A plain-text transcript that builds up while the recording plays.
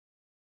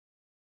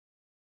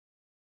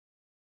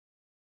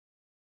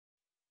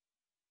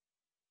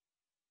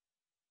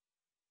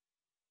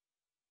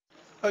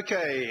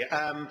Okay,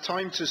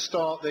 time to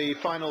start the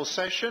final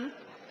session.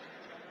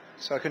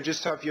 So I can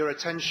just have your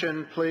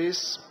attention,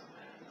 please.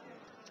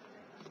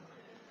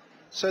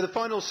 So the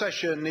final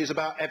session is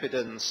about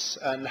evidence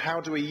and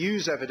how do we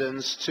use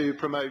evidence to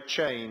promote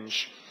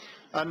change.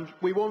 And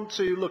we want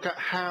to look at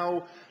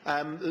how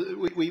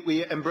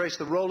we embrace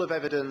the role of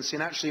evidence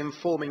in actually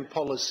informing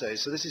policy.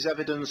 So this is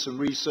evidence and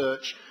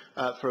research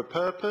for a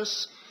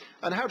purpose.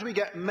 And how do we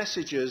get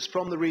messages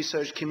from the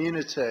research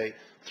community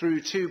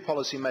through to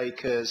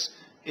policymakers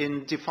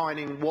in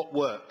defining what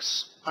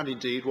works and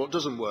indeed what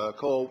doesn't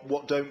work, or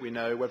what don't we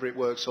know whether it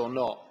works or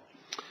not.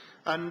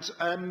 And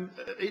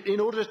in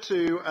order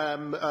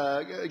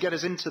to get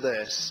us into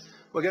this,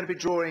 we're going to be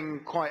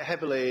drawing quite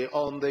heavily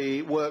on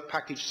the Work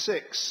Package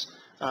 6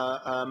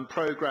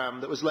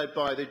 programme that was led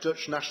by the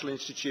Dutch National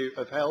Institute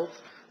of Health,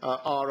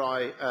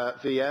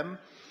 RIVM.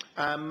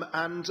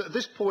 And at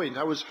this point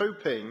I was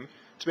hoping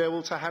to be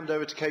able to hand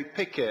over to Kate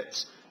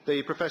Pickett,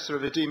 the Professor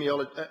of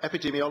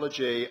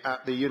Epidemiology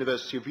at the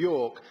University of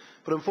York,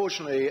 but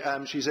unfortunately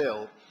she's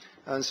ill.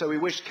 And so we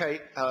wish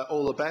Kate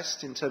all the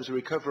best in terms of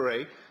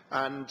recovery,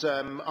 and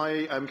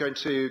I am going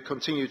to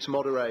continue to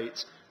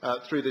moderate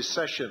through this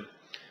session.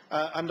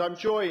 And I'm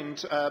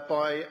joined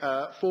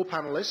by 4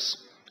 panellists,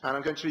 and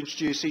I'm going to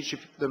introduce each of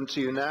them to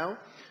you now.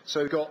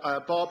 So we've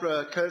got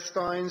Barbara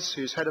Kersteins,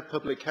 who's Head of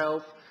Public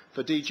Health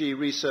for DG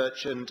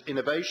Research and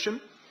Innovation.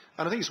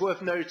 And I think it's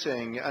worth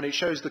noting, and it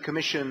shows the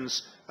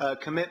Commission's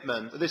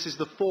commitment, that this is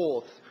the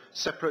 4th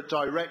separate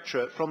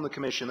directorate from the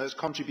Commission that's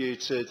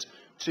contributed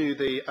to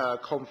the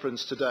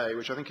conference today,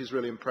 which I think is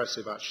really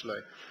impressive, actually.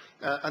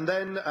 And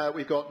then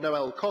we've got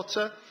Noelle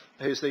Cotter,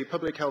 who's the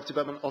Public Health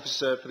Development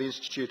Officer for the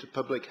Institute of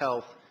Public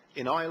Health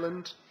in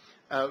Ireland.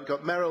 We've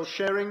got Merel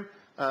Schuring,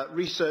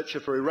 researcher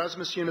for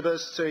Erasmus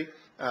University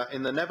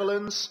in the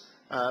Netherlands.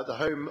 The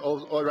home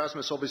of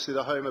Erasmus, obviously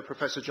the home of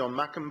Professor John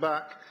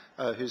Mackenbach,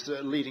 who's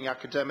the leading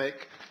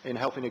academic in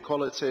health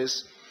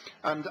inequalities,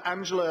 and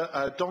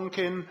Angela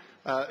Donkin,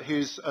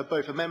 who's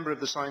both a member of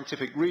the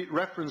Scientific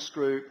Reference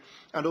Group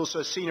and also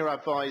a senior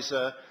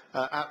advisor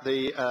at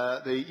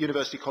the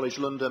University College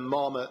London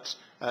Marmot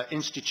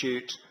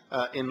Institute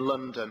in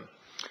London.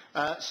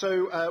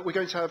 So we're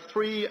going to have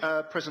 3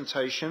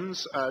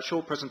 presentations,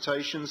 short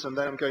presentations, and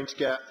then I'm going to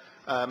get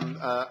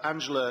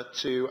Angela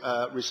to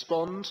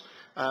respond.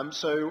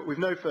 So with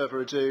no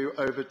further ado,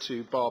 over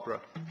to Barbara.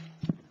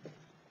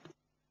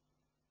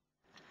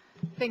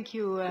 Thank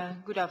you.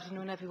 Good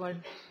afternoon,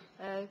 everyone.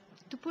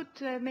 To put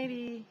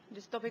maybe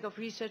this topic of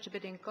research a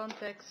bit in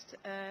context,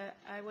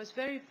 I was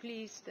very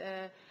pleased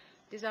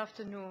this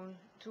afternoon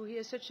to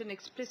hear such an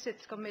explicit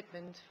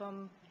commitment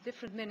from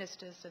different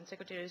ministers and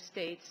Secretary of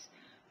States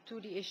to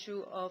the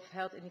issue of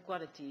health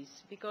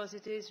inequalities, because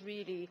it is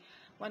really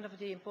one of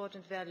the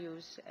important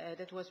values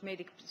that was made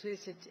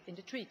explicit in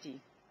the treaty,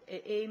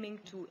 aiming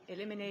to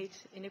eliminate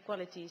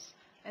inequalities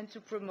and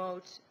to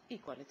promote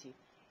equality.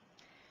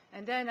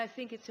 And then I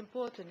think it's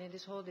important in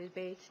this whole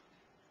debate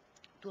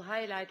to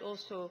highlight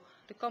also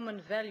the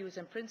common values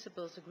and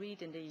principles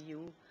agreed in the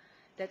EU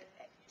that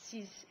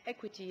sees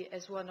equity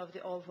as one of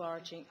the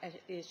overarching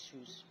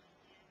issues.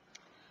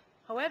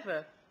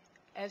 However,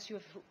 as you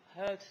have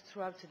heard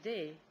throughout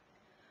today,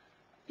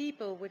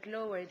 people with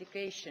lower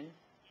education,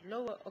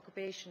 lower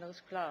occupational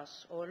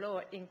class or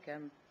lower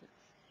income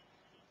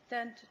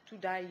tend to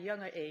die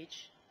younger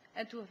age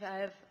and to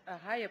have a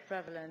higher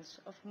prevalence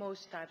of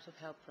most types of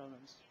health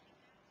problems.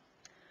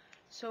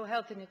 So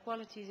health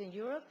inequalities in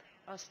Europe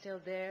are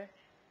still there,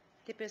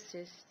 they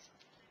persist,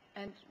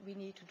 and we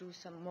need to do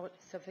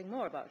something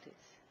more about it.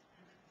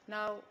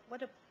 Now,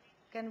 what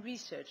can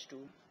research do?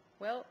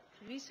 Well,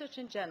 research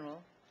in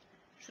general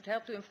should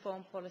help to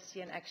inform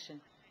policy and action.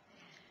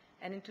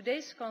 And in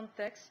today's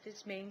context,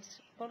 this means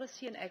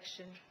policy and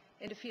action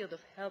in the field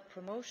of health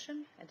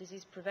promotion and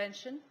disease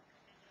prevention,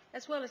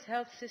 as well as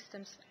health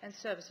systems and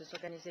services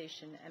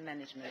organization and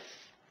management.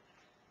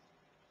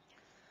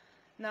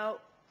 Now,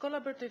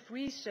 collaborative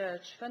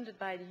research funded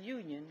by the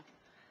Union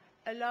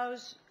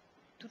allows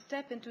to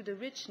tap into the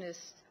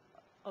richness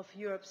of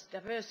Europe's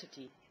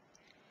diversity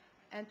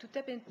and to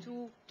tap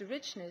into the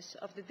richness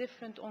of the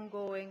different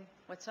ongoing,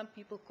 what some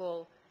people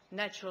call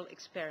natural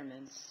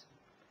experiments,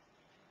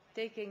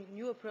 taking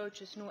new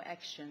approaches, new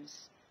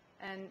actions,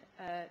 and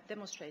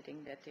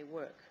demonstrating that they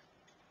work,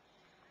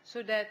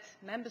 so that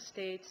member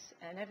states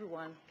and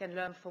everyone can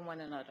learn from one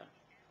another.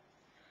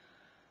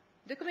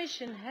 The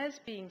Commission has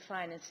been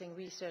financing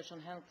research on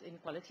health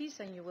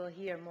inequalities, and you will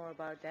hear more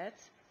about that,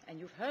 and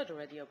you've heard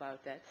already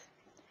about that.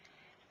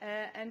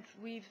 And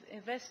we've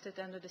invested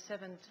under the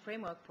 7th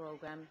Framework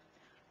Programme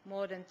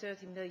more than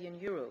 30 million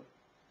euro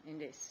in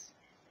this.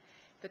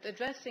 But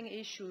addressing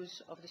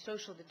issues of the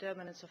social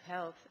determinants of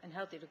health and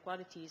health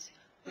inequalities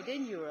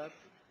within Europe,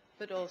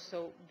 but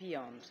also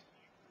beyond.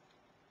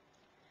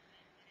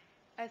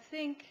 I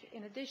think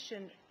in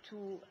addition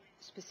to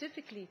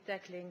specifically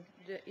tackling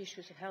the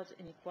issues of health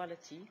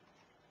inequality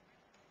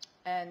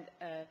and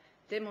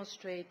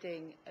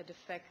demonstrating the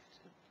fact,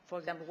 for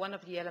example, one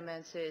of the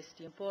elements is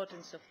the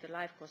importance of the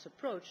life course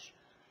approach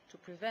to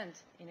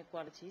prevent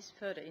inequalities,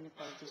 further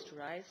inequalities to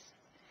rise.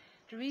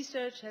 The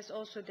research has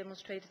also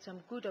demonstrated some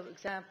good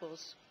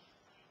examples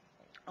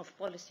of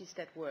policies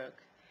that work.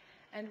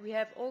 And we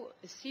have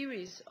a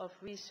series of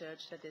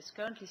research that is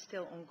currently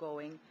still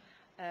ongoing,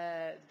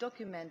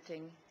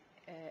 documenting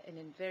in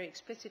a very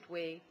explicit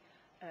way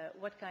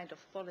what kind of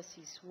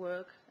policies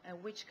work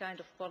and which kind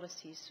of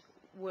policies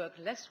work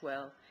less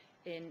well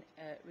in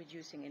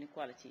reducing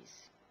inequalities.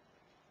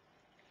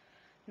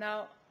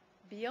 Now,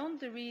 beyond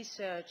the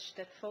research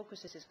that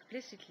focuses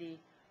explicitly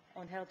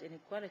on health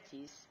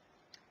inequalities,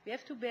 we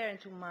have to bear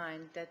into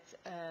mind that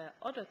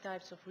other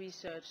types of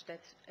research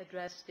that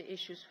address the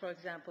issues, for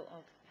example,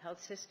 of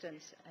health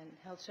systems and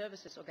health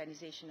services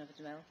organization as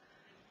well,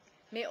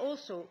 may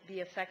also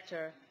be a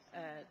factor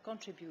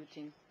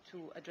contributing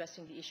to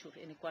addressing the issue of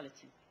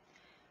inequality.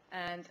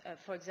 And,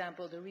 for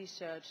example, the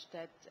research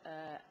that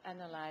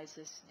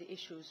analyzes the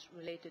issues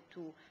related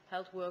to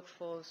health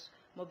workforce,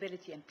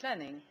 mobility and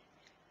planning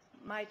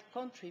might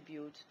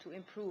contribute to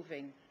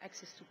improving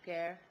access to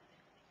care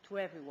to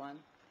everyone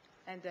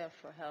and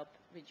therefore help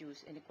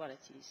reduce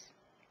inequalities.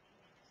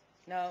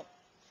 Now,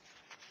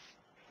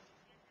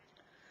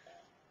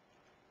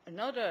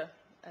 another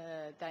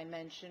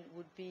dimension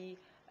would be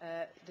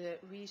the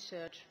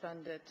research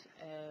funded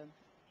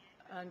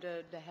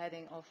under the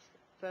heading of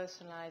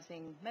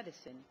personalizing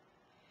medicine.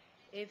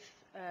 If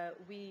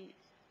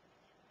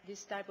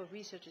this type of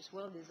research is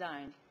well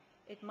designed,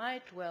 it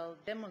might well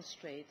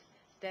demonstrate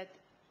that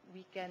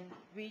we can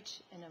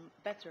reach in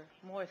a better,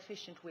 more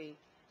efficient way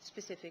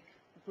specific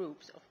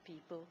groups of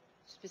people,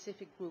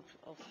 specific groups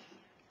of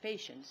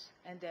patients,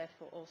 and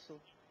therefore also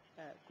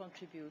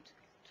contribute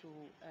to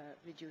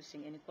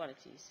reducing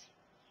inequalities.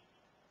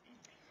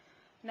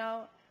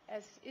 Now,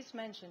 as is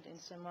mentioned in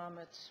Sir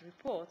Mahmoud's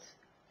report,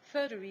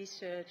 further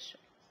research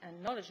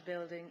and knowledge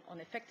building on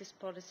effective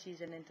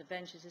policies and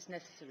interventions is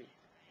necessary.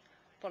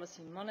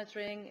 Policy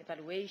monitoring,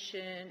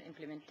 evaluation,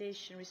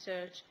 implementation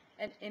research,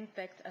 and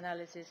impact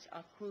analysis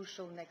are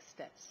crucial next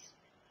steps.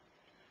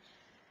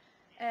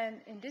 And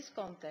in this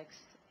context,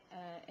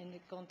 in the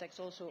context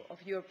also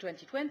of Europe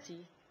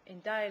 2020,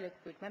 in dialogue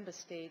with Member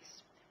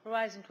States,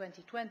 Horizon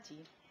 2020,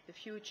 the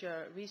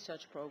future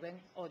research programme,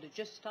 or the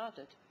just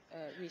started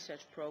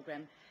research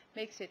programme,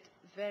 makes it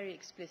very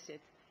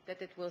explicit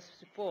that it will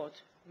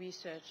support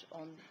research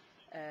on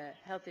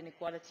health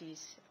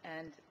inequalities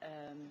and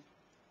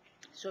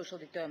social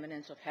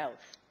determinants of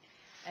health.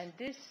 And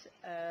this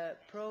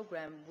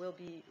programme will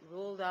be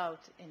rolled out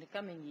in the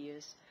coming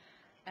years,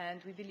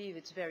 and we believe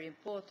it's very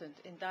important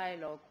in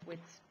dialogue with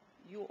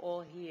you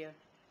all here,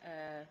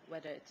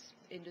 whether it's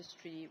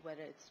industry,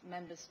 whether it's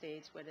member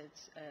states, whether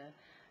it's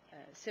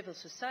civil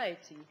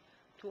society,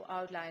 to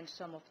outline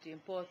some of the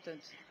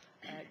important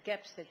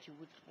gaps that you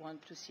would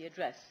want to see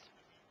addressed.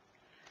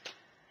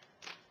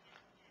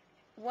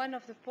 One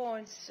of the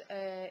points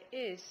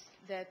is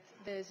that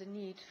there is a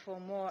need for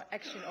more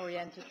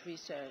action-oriented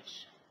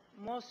research,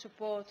 more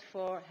support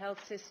for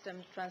health system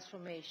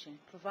transformation,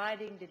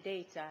 providing the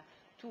data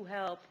to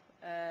help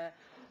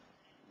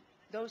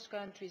those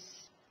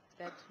countries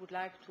that would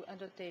like to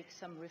undertake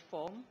some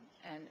reform,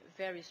 and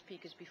various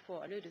speakers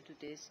before alluded to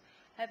this,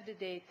 have the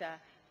data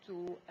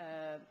to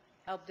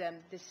help them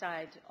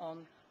decide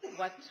on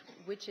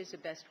which is the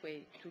best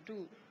way to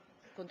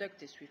conduct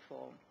this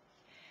reform.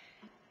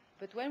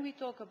 But when we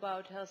talk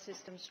about health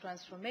systems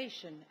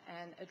transformation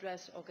and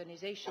address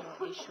organizational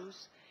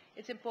issues,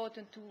 it's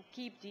important to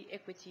keep the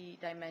equity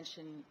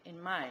dimension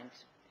in mind.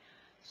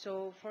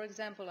 So, for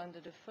example, under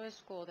the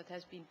first call that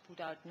has been put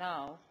out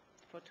now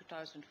for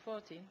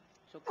 2014,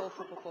 so call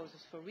for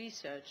proposals for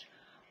research,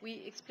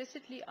 we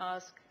explicitly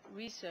ask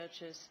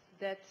researchers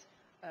that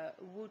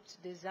would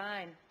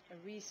design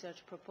a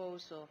research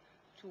proposal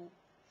to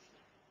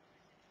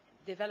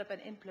develop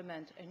and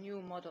implement a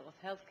new model of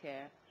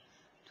healthcare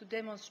to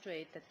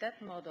demonstrate that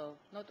that model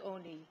not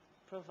only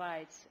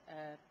provides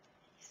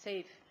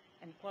safe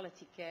and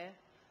quality care,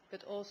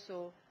 but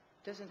also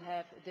doesn't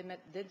have a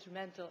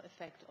detrimental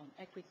effect on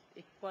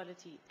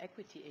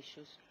equity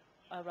issues,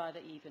 or rather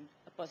even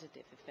a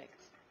positive effect.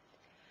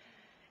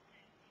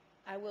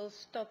 I will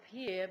stop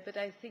here, but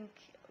I think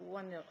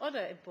one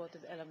other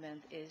important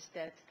element is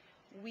that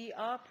we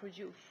are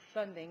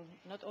funding,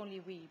 not only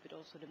we, but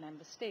also the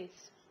member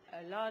states,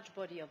 a large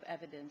body of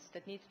evidence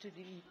that needs to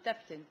be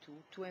tapped into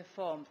to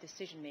inform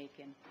decision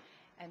making.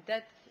 And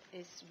that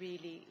is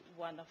really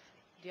one of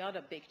the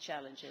other big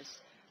challenges.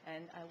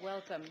 And I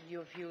welcome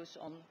your views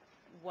on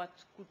what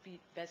could be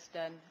best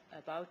done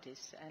about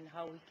this and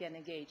how we can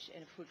engage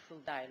in a fruitful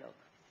dialogue.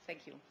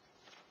 Thank you.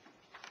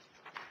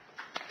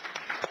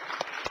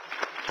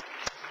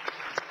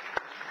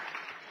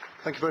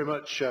 Thank you very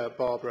much,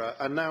 Barbara.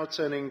 And now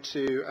turning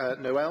to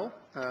Noelle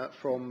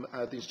from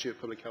the Institute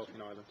of Public Health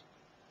in Ireland.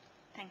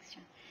 Thanks,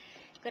 John.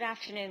 Good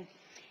afternoon.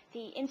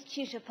 The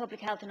Institute of Public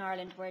Health in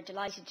Ireland were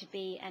delighted to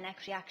be an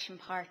Equity Action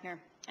partner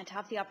and to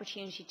have the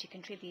opportunity to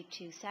contribute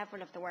to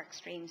several of the work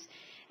streams,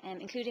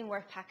 including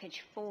Work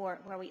Package 4,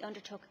 where we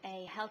undertook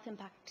a health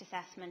impact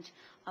assessment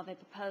of a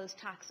proposed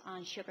tax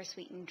on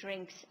sugar-sweetened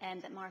drinks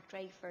that Mark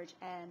Drakeford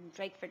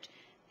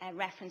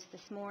referenced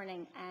this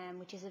morning,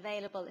 which is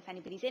available, if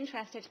anybody's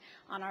interested,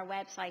 on our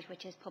website,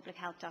 which is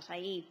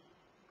publichealth.ie.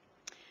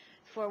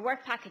 For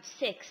Work Package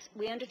 6,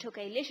 we undertook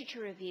a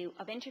literature review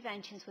of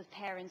interventions with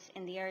parents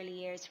in the early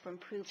years for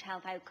improved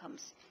health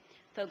outcomes,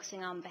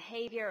 focusing on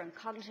behaviour and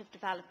cognitive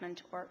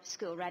development or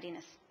school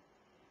readiness.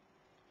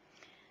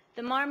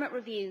 The Marmot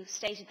Review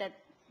stated that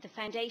the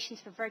foundations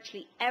for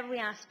virtually every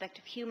aspect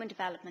of human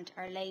development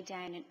are laid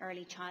down in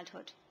early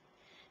childhood.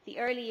 The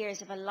early years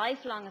have a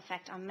lifelong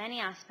effect on many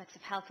aspects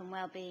of health and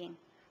well-being,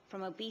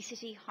 from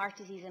obesity, heart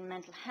disease and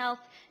mental health,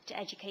 to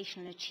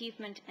educational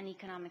achievement and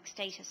economic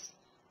status.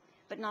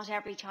 But not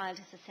every child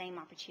has the same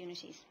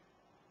opportunities.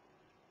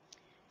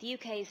 The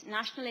UK's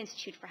National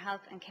Institute for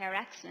Health and Care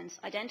Excellence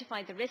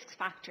identified the risk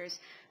factors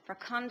for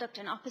conduct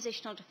and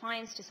oppositional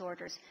defiance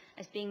disorders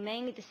as being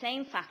mainly the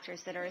same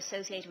factors that are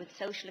associated with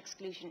social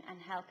exclusion and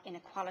health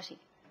inequality.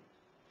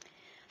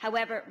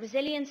 However,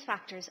 resilience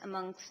factors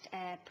amongst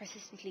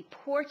persistently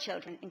poor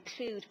children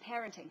include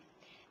parenting.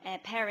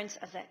 Parents,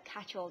 as a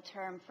catch-all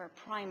term for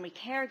primary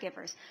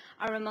caregivers,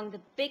 are among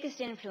the biggest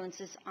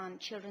influences on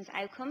children's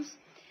outcomes,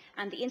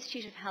 and the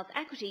Institute of Health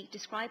Equity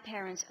describe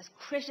parents as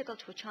critical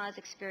to a child's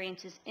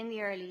experiences in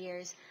the early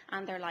years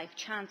and their life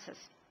chances.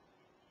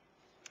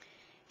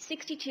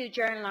 62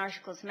 journal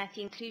articles met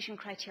the inclusion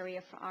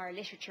criteria for our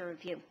literature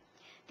review.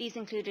 These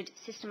included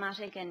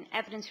systematic and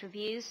evidence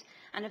reviews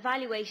and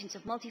evaluations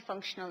of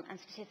multifunctional and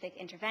specific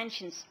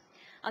interventions.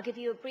 I'll give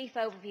you a brief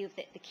overview of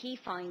the key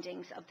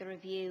findings of the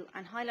review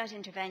and highlight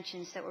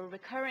interventions that were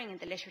recurring in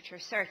the literature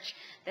search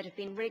that have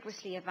been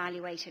rigorously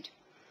evaluated.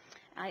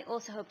 I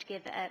also hope to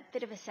give a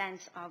bit of a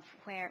sense of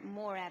where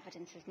more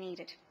evidence is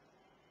needed.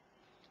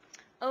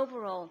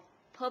 Overall,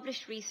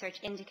 published research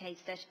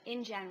indicates that,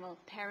 in general,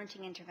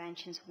 parenting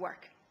interventions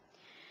work.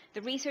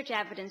 The research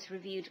evidence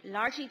reviewed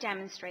largely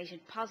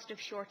demonstrated positive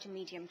short to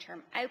medium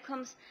term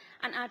outcomes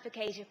and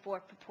advocated for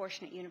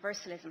proportionate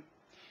universalism.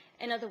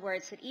 In other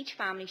words, that each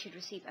family should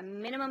receive a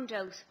minimum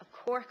dose of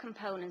core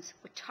components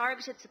with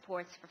targeted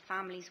supports for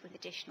families with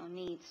additional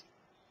needs.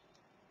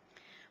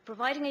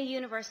 Providing a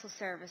universal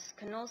service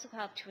can also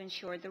help to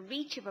ensure the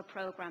reach of a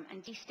programme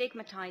and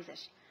destigmatise it.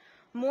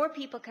 More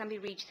people can be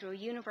reached through a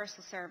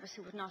universal service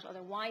who would not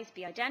otherwise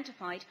be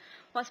identified,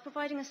 whilst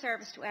providing a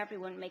service to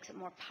everyone makes it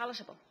more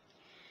palatable.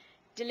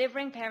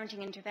 Delivering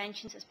parenting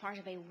interventions as part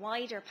of a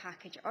wider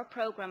package or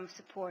programme of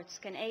supports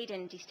can aid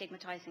in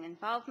destigmatising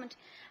involvement,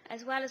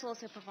 as well as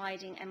also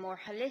providing a more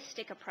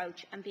holistic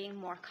approach and being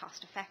more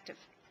cost effective.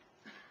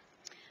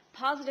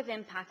 Positive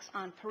impacts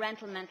on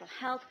parental mental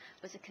health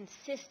was a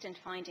consistent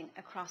finding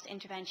across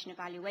intervention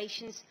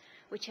evaluations,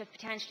 which have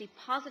potentially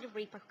positive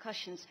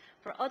repercussions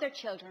for other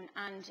children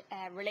and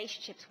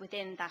relationships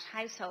within that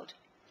household.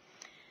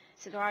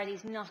 So there are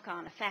these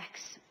knock-on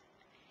effects.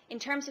 In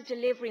terms of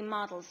delivery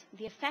models,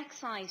 the effect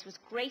size was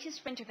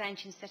greatest for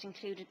interventions that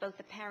included both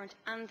the parent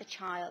and the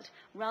child,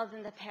 rather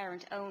than the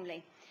parent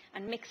only,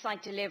 and mixed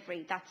site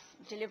delivery, that's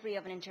delivery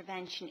of an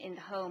intervention in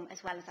the home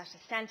as well as at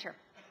a centre.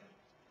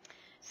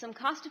 Some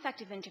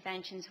cost-effective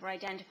interventions were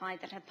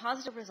identified that had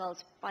positive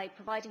results by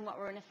providing what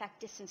were in effect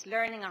distance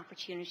learning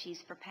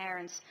opportunities for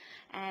parents,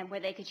 where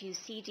they could use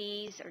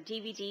CDs or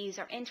DVDs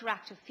or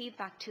interactive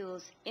feedback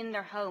tools in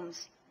their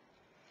homes.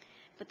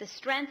 But the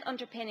strength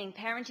underpinning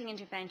parenting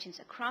interventions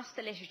across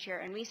the literature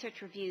and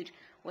research reviewed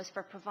was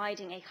for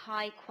providing a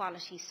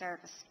high-quality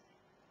service.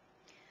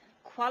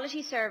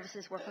 Quality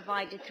services were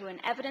provided through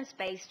an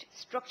evidence-based,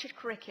 structured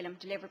curriculum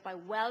delivered by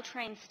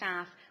well-trained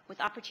staff with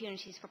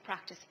opportunities for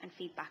practice and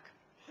feedback.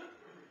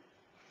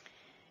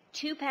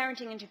 Two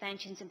parenting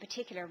interventions in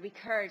particular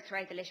recurred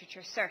throughout the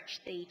literature search,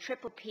 the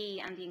Triple P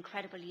and the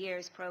Incredible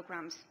Years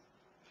programmes.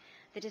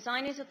 The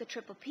designers of the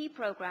Triple P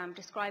programme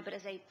describe it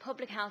as a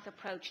public health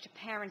approach to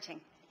parenting.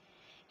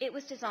 It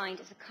was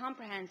designed as a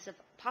comprehensive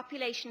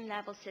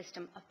population-level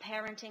system of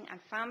parenting and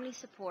family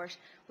support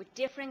with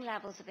differing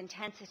levels of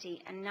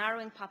intensity and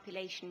narrowing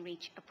population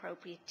reach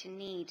appropriate to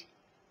need.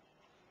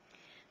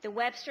 The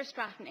Webster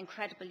Stratton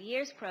Incredible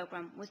Years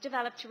programme was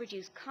developed to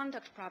reduce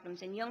conduct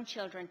problems in young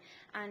children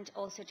and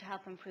also to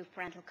help improve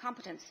parental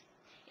competence.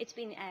 It's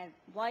been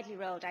widely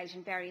rolled out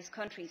in various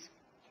countries.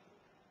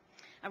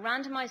 A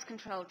randomised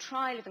controlled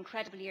trial of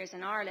Incredible Years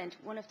in Ireland,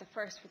 one of the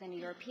first within a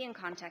European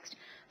context,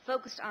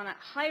 focused on a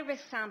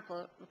high-risk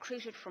sample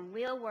recruited from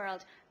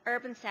real-world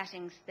urban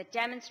settings that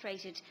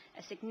demonstrated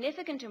a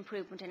significant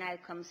improvement in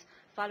outcomes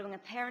following a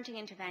parenting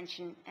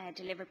intervention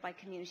delivered by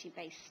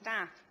community-based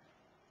staff.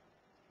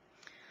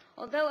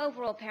 Although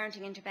overall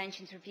parenting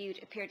interventions reviewed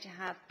appeared to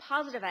have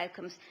positive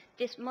outcomes,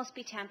 this must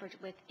be tempered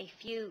with a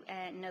few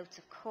notes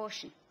of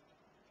caution.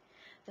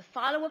 The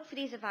follow-up for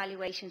these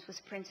evaluations was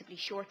principally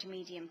short to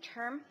medium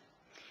term,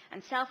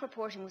 and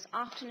self-reporting was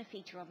often a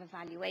feature of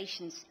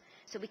evaluations.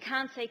 So we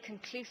can't say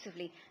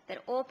conclusively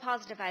that all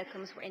positive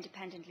outcomes were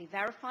independently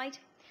verified,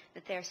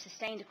 that they are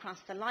sustained across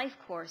the life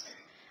course,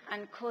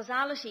 And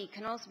causality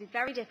can also be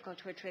very difficult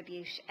to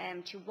attribute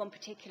to one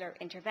particular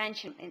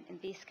intervention, in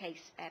this case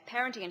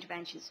parenting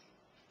interventions.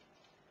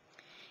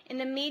 In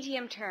the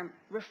medium term,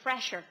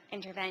 refresher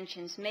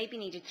interventions may be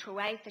needed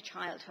throughout the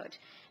childhood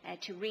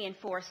to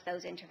reinforce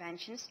those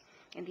interventions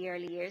in the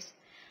early years.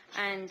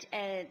 And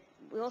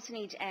we also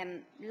need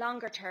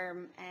longer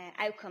term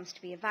outcomes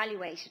to be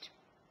evaluated.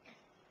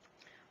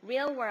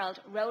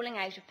 Real-world rolling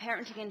out of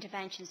parenting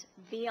interventions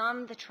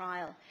beyond the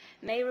trial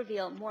may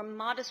reveal more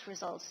modest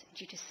results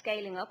due to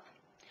scaling up,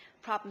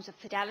 problems of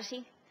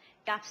fidelity,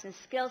 gaps in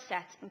skill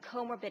sets and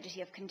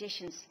comorbidity of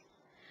conditions.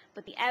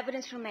 But the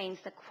evidence remains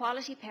that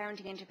quality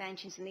parenting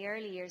interventions in the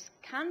early years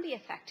can be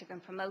effective in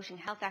promoting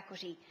health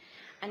equity,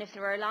 and if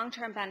there are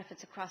long-term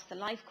benefits across the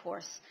life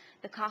course,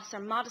 the costs are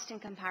modest in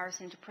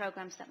comparison to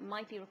programmes that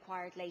might be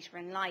required later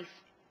in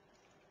life.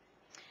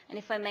 And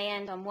if I may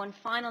end on one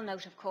final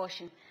note of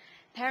caution,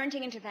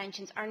 parenting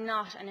interventions are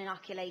not an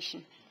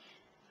inoculation.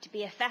 To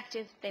be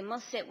effective, they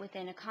must sit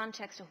within a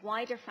context of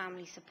wider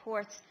family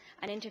supports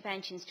and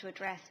interventions to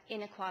address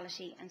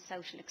inequality and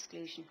social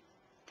exclusion.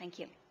 Thank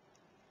you.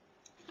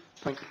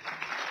 Thank you.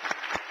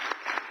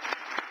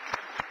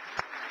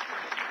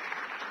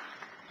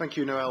 Thank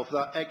you, Noelle, for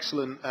that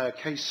excellent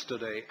case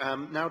study.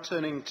 Now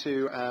turning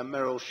to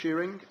Merel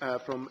Schuring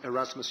from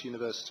Erasmus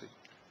University.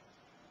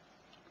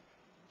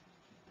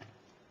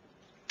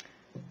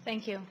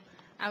 Thank you.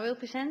 I will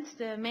present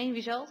the main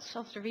results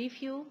of the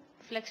review,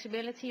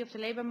 flexibility of the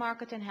labour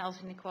market and health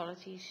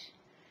inequalities.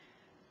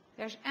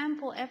 There is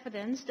ample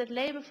evidence that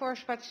labour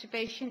force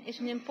participation is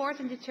an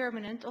important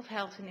determinant of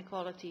health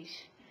inequalities.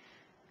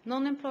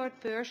 Non-employed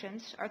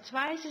persons are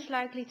twice as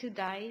likely to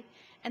die,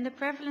 and the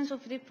prevalence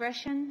of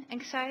depression,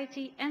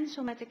 anxiety and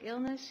somatic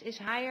illness is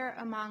higher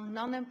among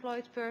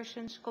non-employed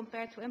persons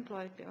compared to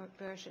employed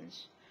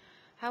persons.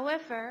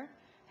 However,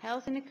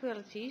 health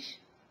inequalities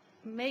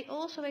may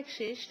also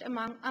exist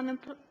among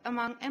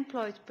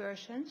employed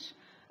persons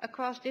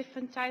across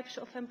different types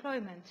of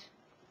employment.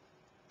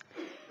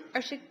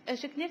 A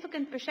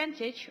significant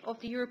percentage of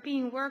the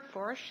European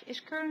workforce is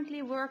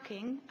currently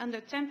working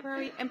under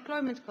temporary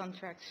employment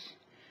contracts.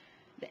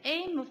 The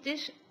aim of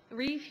this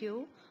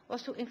review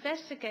was to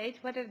investigate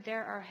whether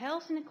there are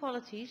health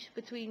inequalities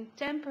between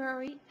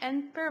temporary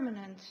and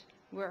permanent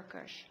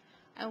workers.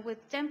 And with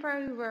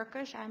temporary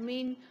workers, I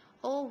mean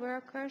all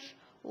workers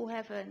who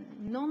have a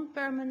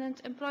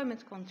non-permanent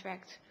employment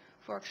contract,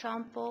 for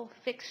example,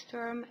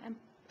 fixed-term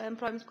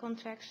employment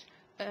contracts,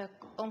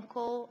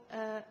 on-call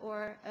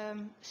or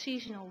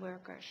seasonal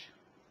workers.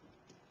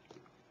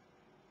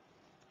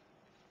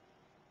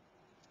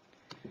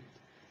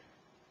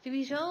 The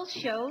results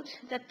showed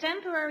that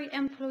temporary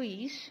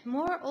employees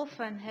more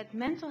often had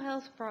mental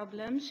health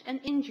problems and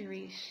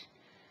injuries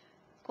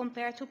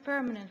compared to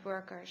permanent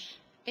workers.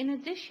 In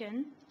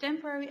addition,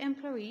 temporary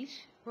employees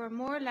were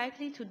more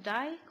likely to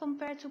die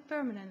compared to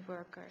permanent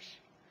workers.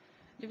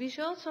 The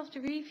results of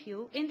the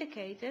review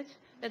indicated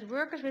that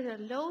workers with a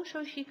low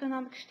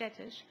socioeconomic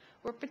status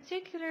were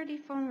particularly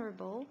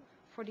vulnerable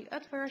for the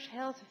adverse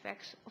health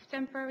effects of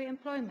temporary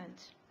employment.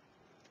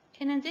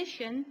 In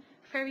addition,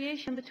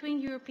 variation between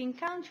European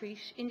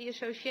countries in the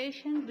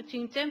association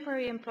between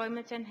temporary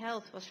employment and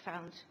health was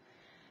found.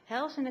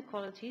 Health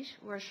inequalities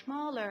were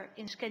smaller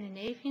in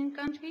Scandinavian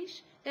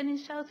countries than in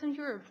Southern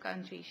Europe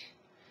countries.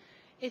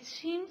 It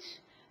seems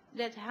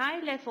that high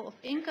level of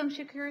income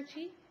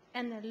security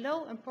and a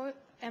low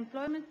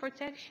employment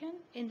protection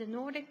in the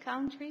Nordic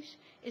countries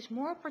is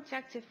more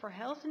protective for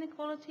health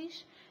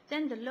inequalities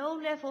than the low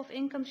level of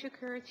income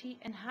security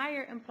and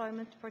higher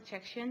employment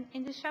protection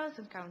in the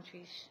Southern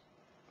countries.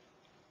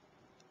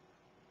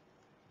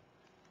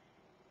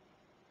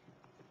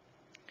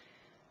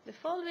 The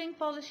following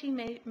policy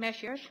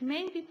measures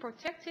may be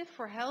protective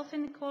for health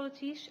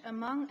inequalities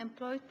among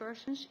employed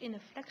persons in a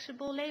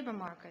flexible labour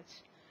market.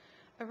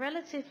 A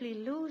relatively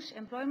loose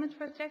employment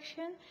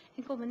protection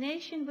in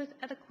combination with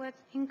adequate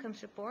income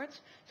support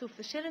to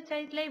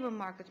facilitate labour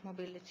market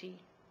mobility.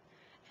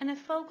 And a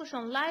focus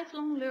on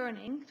lifelong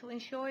learning to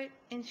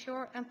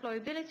ensure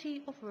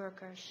employability of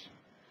workers.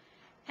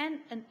 And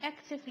an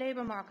active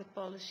labour market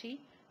policy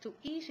to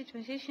ease the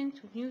transition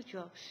to new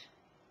jobs.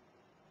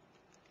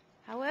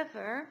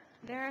 However,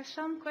 there are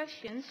some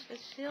questions that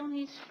still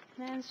need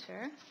an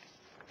answer,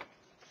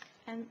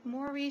 and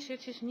more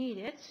research is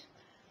needed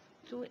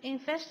to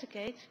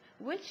investigate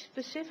which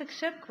specific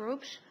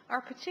subgroups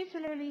are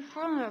particularly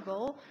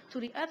vulnerable to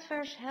the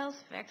adverse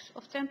health effects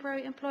of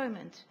temporary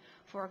employment.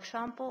 For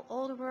example,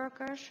 older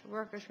workers,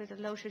 workers with a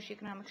low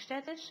socioeconomic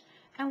status,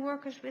 and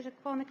workers with a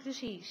chronic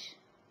disease.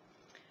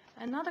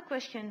 Another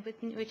question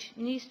which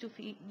needs to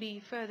be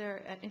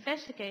further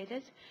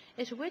investigated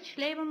is which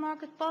labour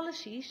market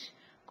policies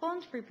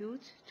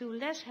contribute to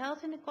less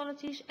health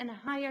inequalities and a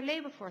higher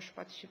labour force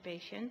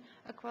participation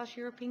across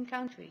European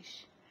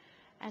countries.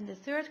 And the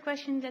third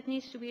question that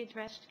needs to be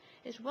addressed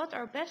is what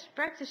are best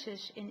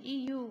practices in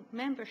EU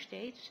member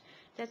states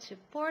that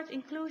support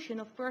inclusion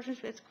of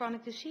persons with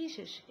chronic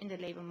diseases in the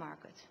labour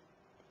market.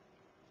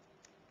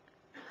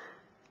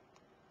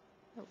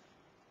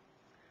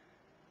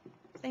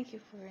 Thank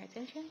you for your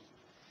attention.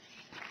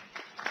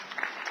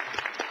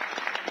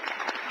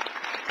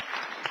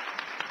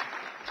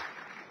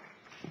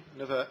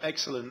 Another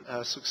excellent,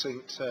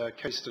 succinct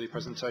case study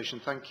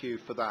presentation. Thank you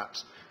for that.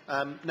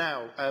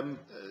 Now,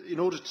 in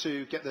order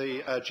to get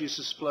the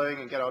juices flowing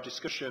and get our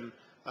discussion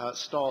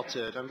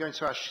started, I'm going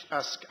to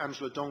ask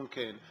Angela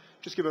Donkin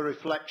just give her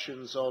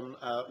reflections on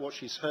what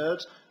she's heard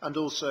and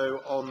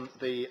also on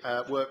the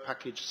work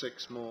package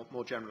 6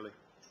 more generally.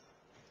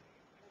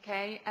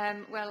 Okay,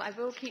 well, I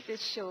will keep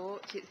this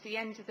short. It's the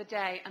end of the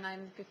day and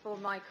I'm before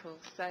Michael,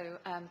 so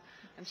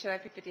I'm sure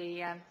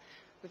everybody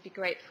would be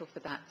grateful for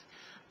that.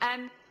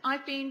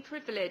 I've been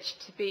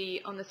privileged to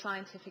be on the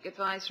scientific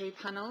advisory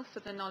panel for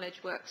the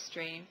knowledge work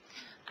stream,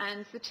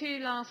 and the two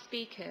last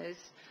speakers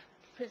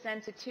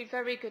presented two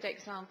very good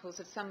examples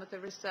of some of the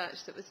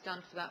research that was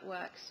done for that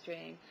work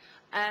stream.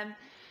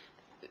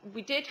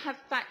 We did have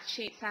fact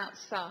sheets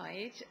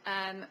outside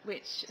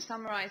which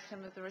summarise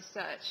some of the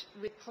research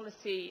with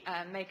policy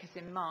makers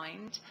in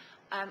mind.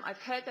 I've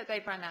heard that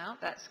they've run out,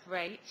 that's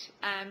great,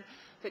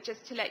 but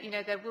just to let you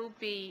know, there will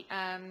be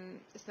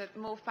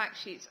more fact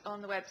sheets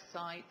on the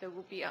website. There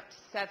will be up to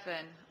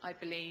 7, I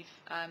believe,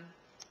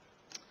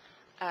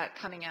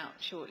 coming out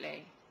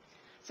shortly.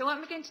 So what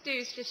I'm going to do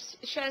is just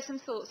share some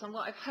thoughts on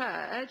what I've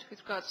heard with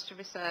regards to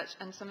research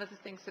and some of the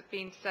things that have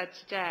been said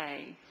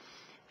today.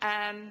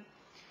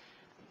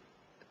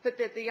 But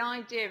the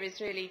idea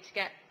is really to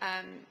get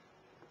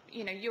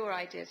your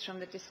ideas from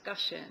the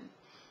discussion.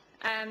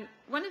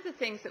 One of the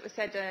things that was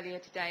said earlier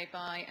today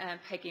by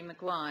Peggy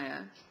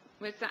Maguire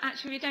was that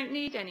actually we don't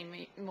need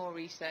any more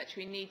research,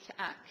 we need to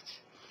act.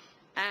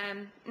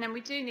 And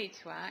we do need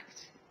to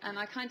act, and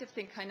I kind of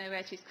think I know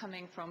where she's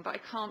coming from, but I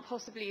can't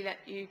possibly let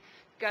you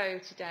go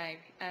today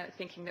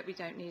thinking that we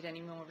don't need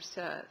any more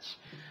research.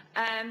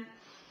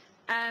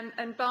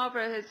 And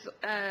Barbara has,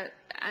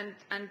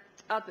 and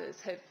others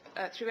have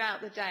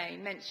throughout the day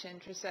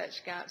mentioned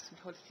research gaps and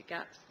policy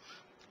gaps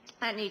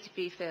that need to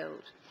be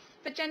filled.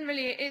 But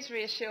generally it is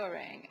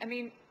reassuring. I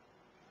mean,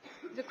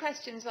 the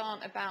questions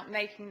aren't about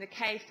making the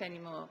case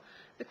anymore.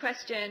 The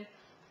question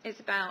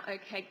is about,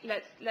 okay,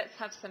 let's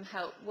have some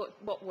help.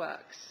 What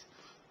works?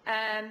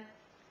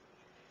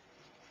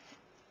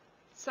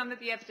 Some of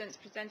the evidence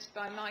presented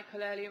by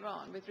Michael earlier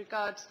on with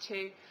regards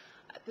to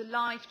the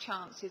life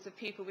chances of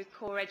people with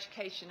poor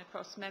education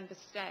across member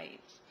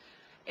states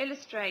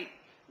illustrate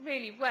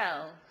really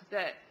well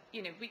that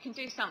we can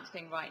do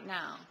something right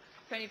now.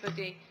 For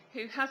anybody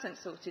who hasn't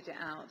sorted it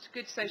out,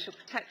 good social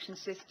protection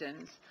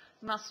systems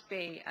must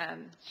be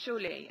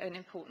surely an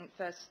important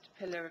first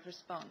pillar of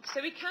response.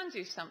 So we can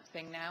do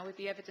something now with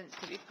the evidence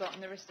that we've got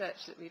and the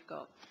research that we've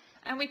got.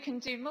 And we can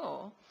do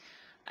more.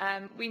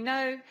 We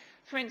know,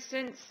 for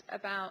instance,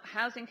 about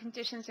housing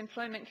conditions,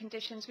 employment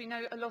conditions. We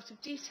know a lot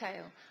of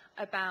detail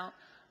about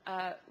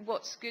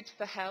what's good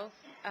for health.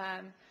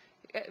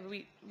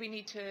 We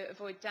need to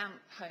avoid damp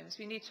homes,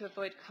 we need to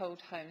avoid cold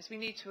homes, we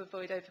need to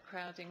avoid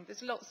overcrowding.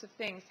 There's lots of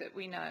things that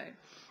we know.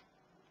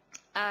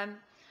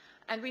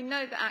 And we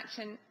know that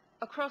action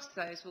across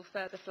those will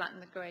further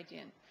flatten the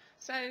gradient.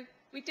 So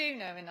we do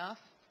know enough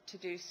to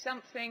do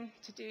something,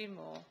 to do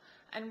more.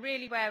 And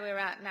really where we're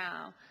at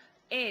now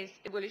is,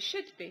 well, it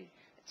should be,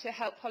 to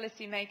help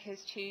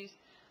policymakers choose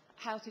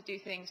how to do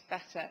things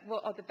better.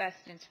 What are the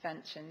best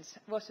interventions?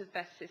 What are the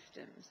best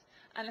systems?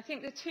 And I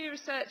think the two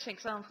research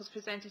examples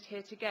presented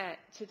here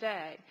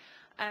today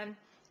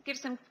give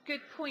some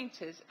good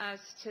pointers as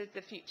to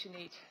the future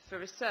need for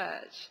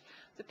research.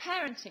 The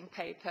parenting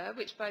paper,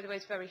 which by the way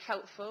is very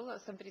helpful,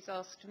 somebody's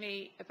asked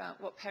me about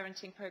what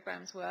parenting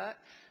programmes work,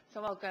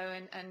 so I'll go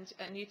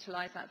and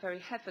utilise that very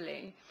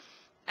heavily,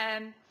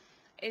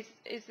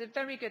 is a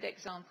very good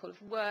example of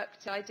work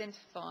to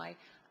identify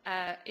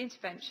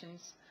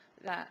interventions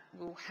that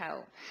will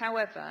help.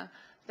 However,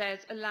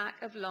 there's a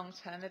lack of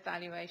long-term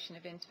evaluation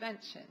of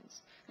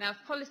interventions. Now, if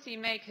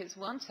policymakers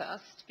want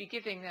us to be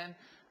giving them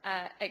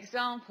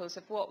examples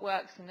of what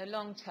works in the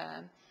long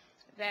term,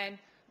 then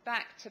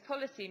back to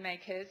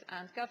policymakers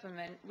and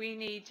government, we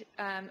need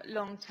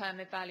long-term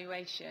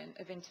evaluation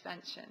of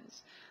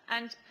interventions.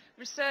 And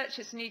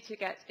researchers need to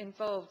get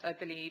involved, I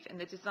believe, in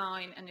the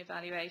design and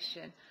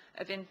evaluation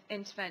of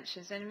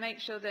interventions and make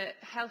sure that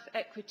health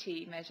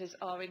equity measures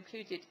are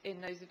included in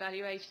those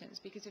evaluations,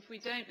 because if we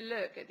don't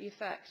look at the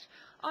effect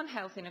on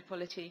health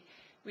inequality,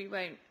 we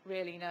won't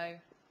really know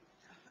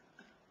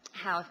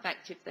how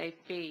effective they've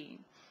been.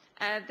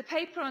 The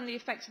paper on the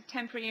effects of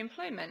temporary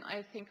employment,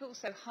 I think,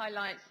 also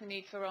highlights the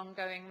need for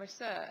ongoing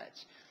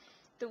research.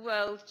 The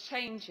world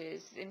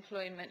changes,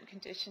 employment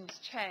conditions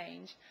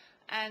change,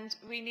 and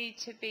we need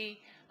to be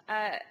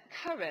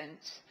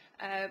current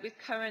with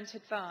current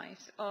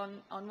advice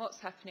on what's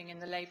happening in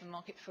the labour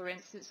market, for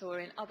instance, or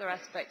in other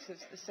aspects of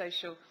the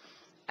social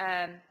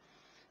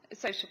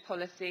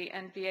policy,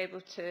 and be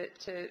able to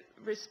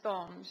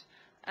respond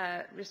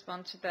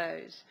to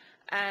those.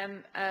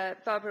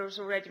 Barbara has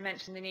already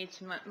mentioned the need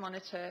to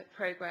monitor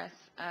progress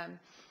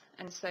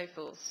and so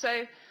forth.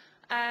 So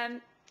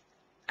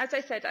as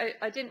I said,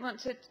 I didn't want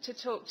to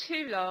talk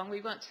too long.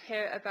 We want to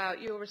hear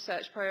about your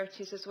research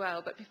priorities as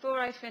well. But before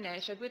I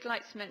finish, I would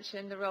like to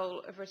mention the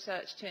role of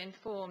research to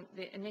inform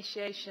the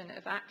initiation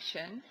of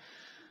action.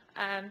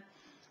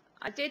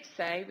 I did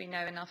say we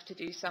know enough to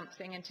do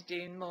something and to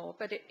do more,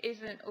 but it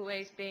isn't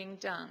always being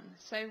done.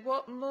 So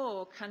what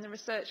more can the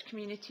research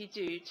community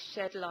do to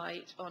shed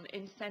light on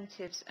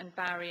incentives and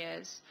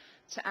barriers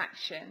to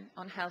action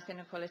on health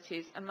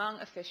inequalities among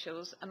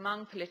officials,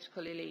 among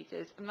political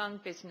leaders, among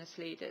business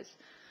leaders,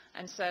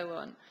 and so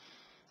on?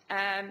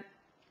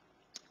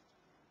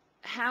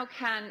 How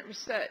can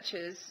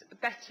researchers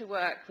better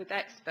work with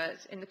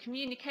experts in the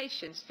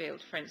communications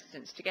field, for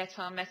instance, to get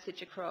our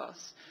message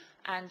across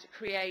and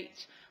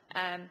create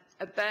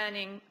a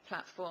burning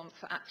platform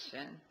for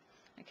action?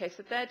 Okay,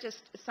 so they're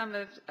just some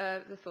of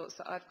the thoughts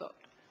that I've got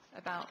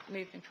about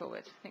moving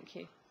forward. Thank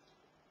you.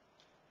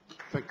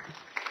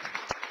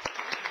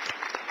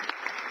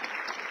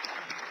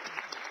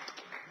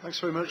 Thanks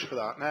very much for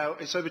that. Now,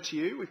 it's over to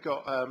you. We've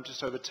got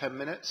just over 10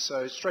 minutes,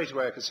 so straight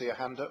away I can see a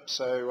hand up.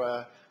 So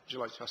would you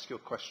like to ask your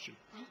question?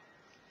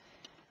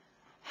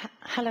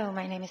 Hello,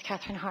 my name is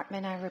Catherine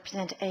Hartman. I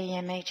represent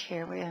AEMH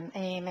here.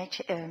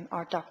 AEMH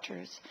are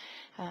doctors.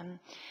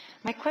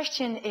 My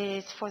question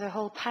is for the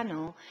whole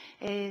panel,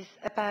 is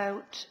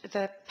about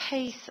the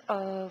pace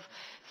of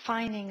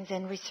findings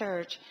and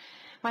research.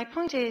 My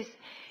point is,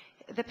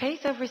 the pace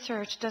of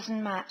research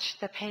doesn't match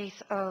the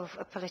pace of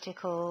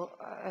political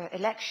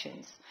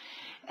elections.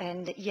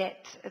 And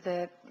yet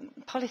the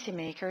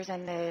policymakers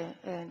and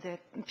the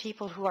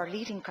people who are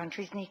leading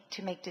countries need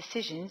to make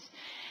decisions,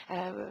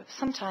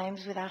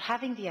 sometimes without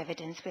having the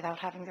evidence, without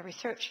having the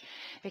research,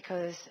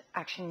 because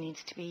action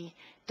needs to be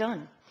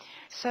done.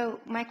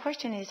 So my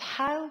question is,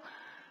 how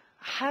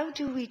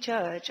do we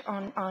judge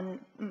on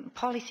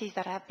policies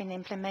that have been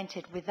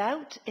implemented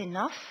without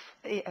enough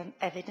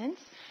evidence,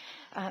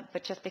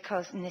 but just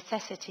because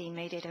necessity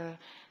made it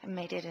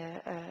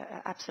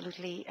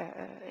absolutely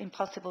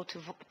impossible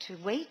to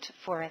wait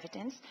for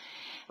evidence,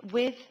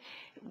 with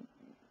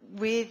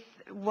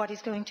what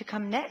is going to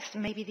come next?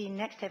 Maybe the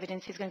next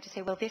evidence is going to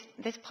say, well,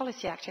 this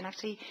policy action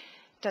actually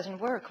doesn't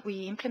work.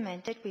 We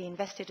implemented, we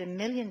invested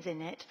millions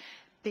in it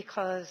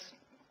because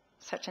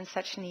such and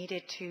such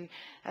needed to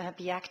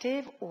be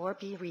active or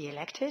be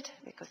re-elected,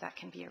 because that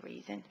can be a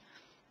reason.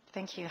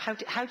 Thank you.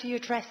 How do you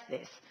address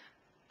this?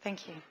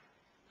 Thank you.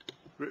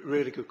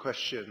 Really good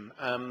question.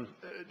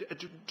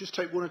 Just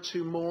take one or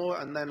two more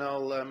and then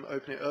I'll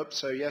open it up.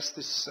 So yes,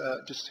 this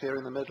just here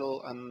in the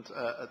middle, and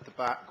at the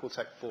back. We'll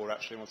take four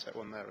actually, and we'll take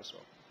one there as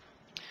well.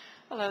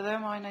 Hello there,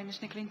 my name is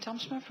Nicolien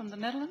Tamsma from the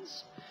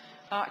Netherlands,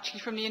 actually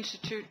from the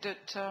institute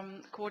that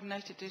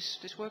coordinated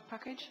this work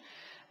package.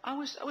 I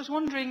was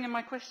wondering, and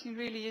my question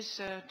really is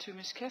to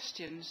Ms.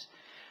 Kersteins,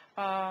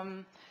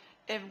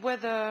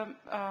 whether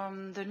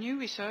the new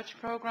research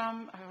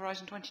programme,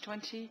 Horizon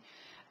 2020,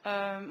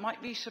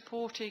 might be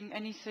supporting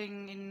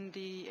anything in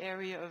the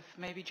area of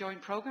maybe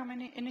joint programme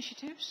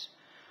initiatives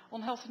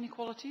on health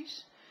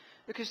inequalities,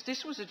 because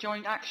this was a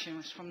joint action,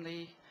 was from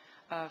the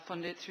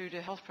funded through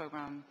the health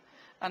programme,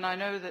 and I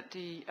know that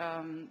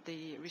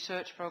the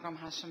research programme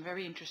has some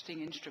very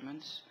interesting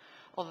instruments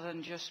other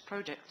than just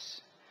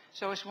projects.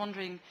 So I was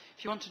wondering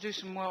if you want to do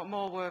some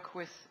more work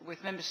with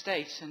member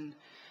states and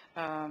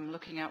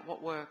looking at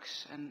what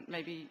works, and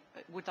maybe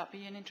would that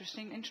be an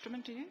interesting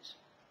instrument to use?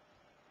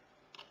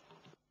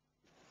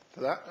 For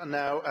that, and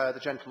now the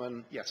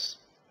gentleman, yes.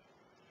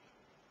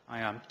 I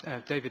am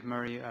David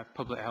Murray, a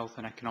public health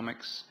and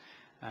economics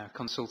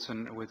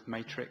consultant with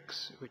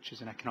Matrix, which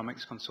is an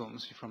economics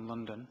consultancy from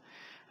London.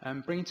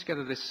 Bringing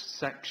together this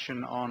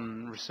section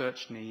on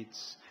research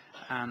needs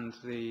and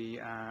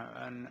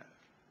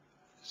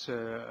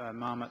Sir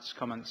Marmot's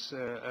comments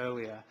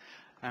earlier,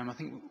 I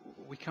think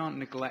we can't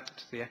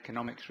neglect the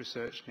economics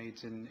research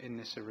needs in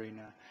this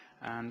arena.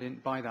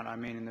 And by that I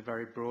mean in the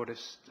very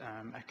broadest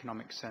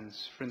economic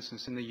sense. For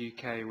instance, in the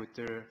UK, with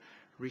the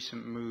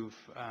recent move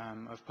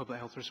of public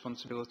health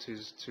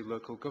responsibilities to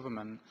local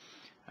government,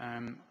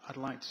 I'd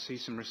like to see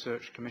some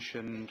research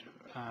commissioned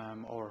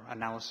or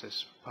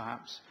analysis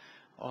perhaps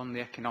on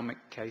the economic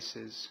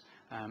cases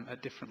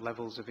at different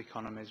levels of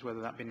economies,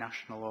 whether that be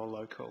national or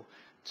local,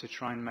 to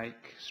try and make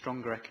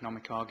stronger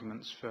economic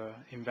arguments for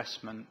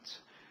investment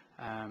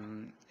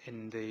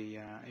in the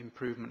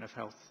improvement of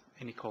health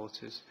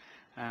inequalities.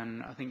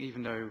 And I think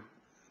even though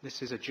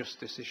this is a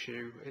justice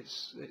issue,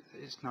 it's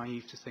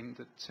naive to think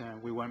that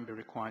we won't be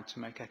required to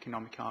make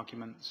economic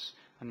arguments,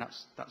 and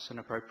that's an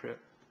appropriate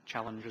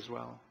challenge as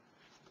well.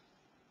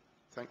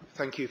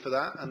 Thank you for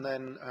that. And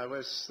then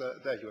where's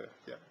there you are?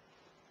 Yeah.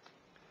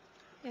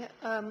 Yeah,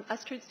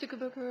 Astrid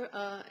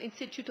Stuckeberger,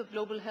 Institute of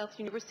Global Health,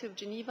 University of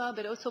Geneva,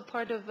 but also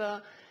part of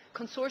a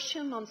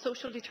consortium on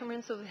social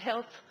determinants of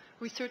health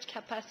research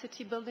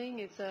capacity building.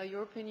 It's a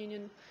European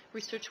Union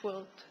research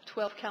world,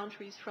 12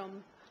 countries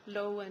from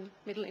low and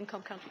middle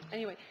income countries.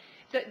 Anyway,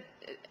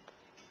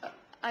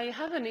 I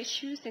have an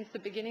issue since the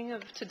beginning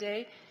of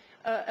today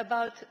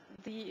about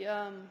the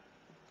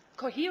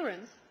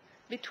coherence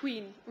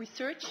between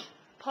research,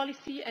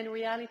 policy and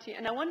reality.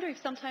 And I wonder if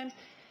sometimes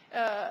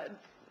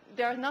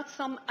there are not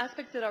some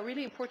aspects that are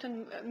really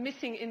important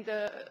missing in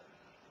the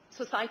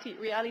society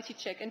reality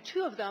check. And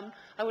two of them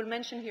I will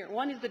mention here.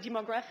 One is the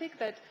demographic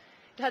that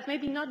has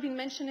maybe not been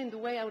mentioned in the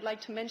way I would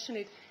like to mention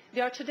it.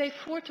 There are today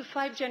 4 to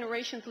 5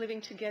 generations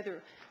living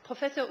together.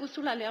 Professor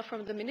Ursula Lehr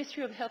from the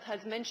Ministry of Health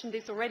has mentioned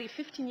this already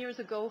 15 years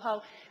ago,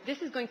 how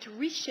this is going to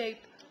reshape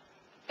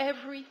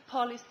every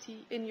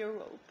policy in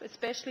Europe,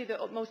 especially the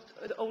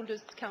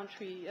oldest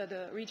country,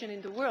 the region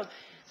in the world.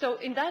 So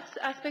in that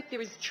aspect,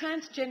 there is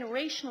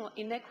transgenerational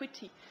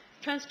inequity,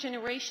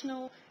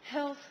 transgenerational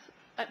health,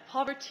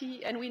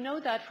 poverty, and we know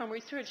that from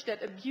research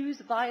that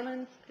abuse,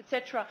 violence,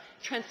 etc.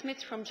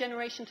 transmits from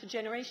generation to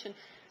generation.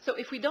 So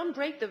if we don't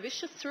break the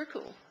vicious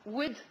circle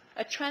with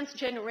a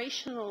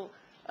transgenerational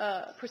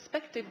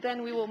perspective,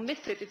 then we will miss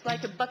it. It's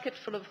like a bucket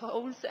full of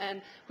holes,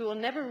 and we will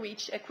never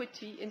reach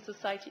equity in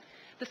society.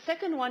 The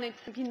second one, it's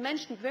been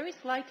mentioned very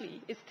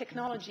slightly, is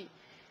technology.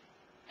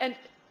 And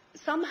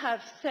some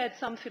have said,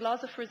 some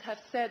philosophers have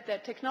said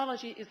that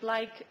technology is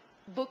like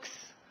books.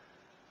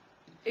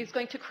 It's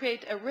going to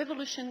create a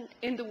revolution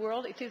in the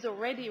world. It is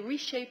already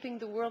reshaping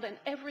the world, and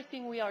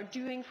everything we are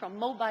doing, from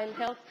mobile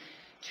health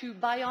to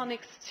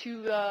bionics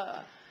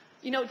to,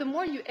 you know, the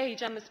more you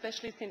age, I'm a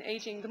specialist in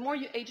aging, the more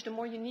you age, the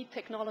more you need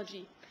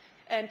technology.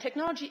 And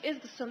technology is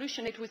the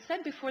solution. It was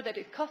said before that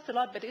it costs a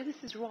lot, but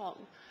this is wrong.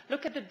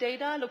 Look at the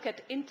data, look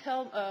at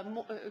Intel,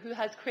 who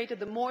has created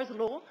the Moore's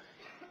Law.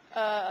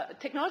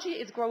 Technology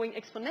is growing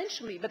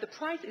exponentially, but the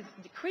price is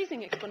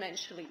decreasing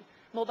exponentially.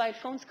 Mobile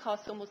phones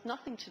cost almost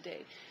nothing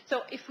today.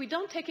 So if we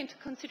don't take into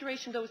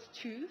consideration those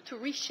two to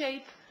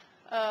reshape,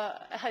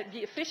 be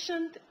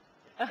efficient,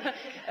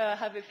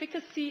 have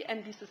efficacy,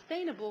 and be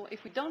sustainable,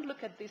 if we don't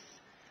look at these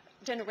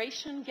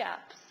generation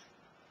gaps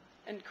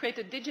and create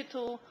a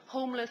digital,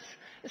 homeless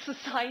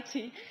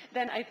society,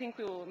 then I think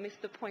we will miss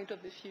the point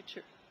of the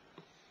future.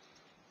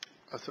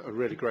 That's a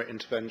really great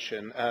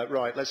intervention.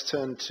 Right, let's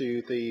turn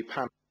to the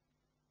panel.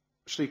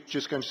 Actually,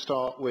 just going to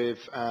start with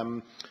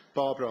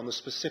Barbara on the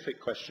specific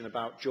question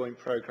about joint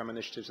programme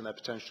initiatives and their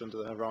potential under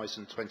the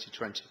Horizon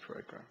 2020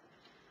 programme.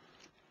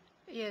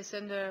 Yes,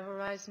 under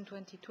Horizon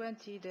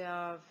 2020 there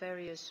are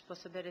various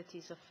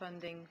possibilities of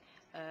funding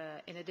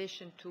in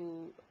addition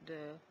to the,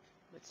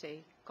 let's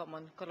say,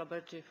 common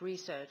collaborative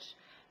research.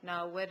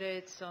 Now, whether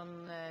it's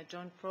on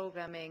joint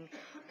programming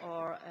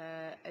or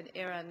an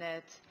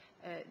ERANET,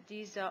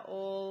 these are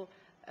all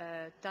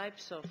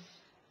types of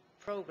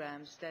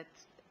programs that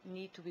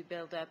need to be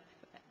built up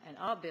and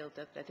are built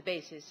up at the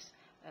basis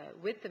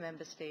with the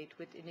member state,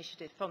 with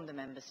initiative from the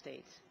member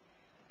states.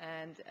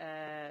 And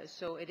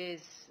so it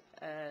is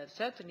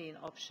certainly an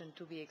option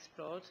to be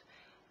explored,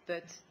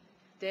 but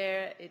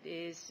there it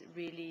is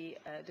really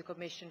the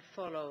Commission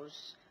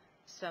follows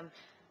some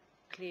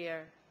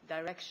clear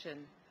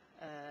direction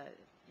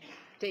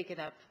taken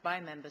up by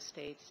member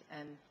states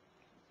and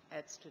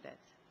adds to that.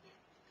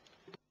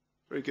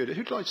 Very good.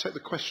 Who'd like to take the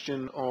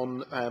question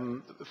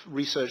on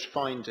research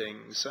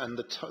findings and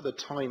the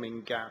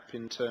timing gap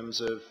in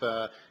terms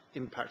of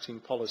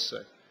impacting policy?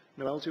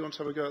 Noelle, do you want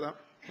to have a go at that?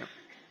 Yeah.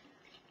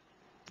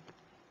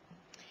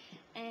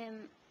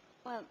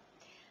 Well,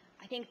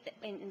 I think that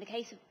in the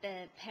case of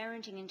the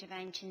parenting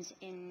interventions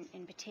in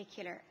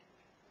particular,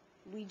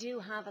 we do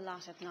have a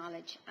lot of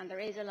knowledge, and there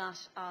is a lot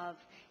of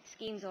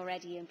schemes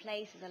already in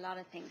place. There's a lot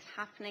of things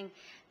happening.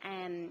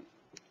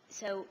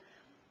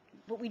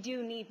 But we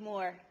do need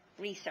more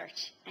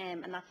research,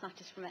 and that's not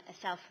just from a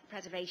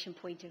self-preservation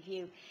point of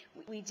view.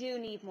 We do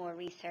need more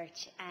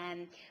research,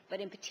 but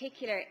in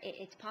particular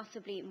it's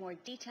possibly more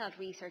detailed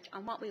research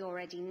on what we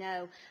already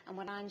know, and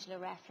what Angela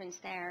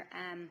referenced there.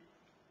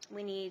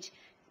 We need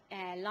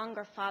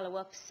longer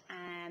follow-ups,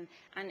 and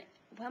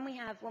when we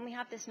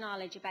have this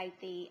knowledge about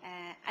the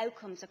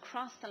outcomes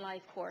across the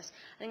life course,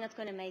 I think that's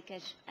going to make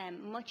it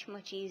much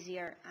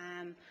easier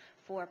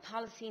for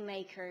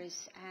policymakers,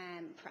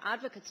 for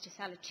advocates to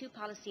sell it to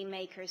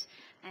policymakers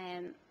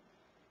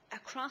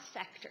across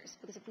sectors,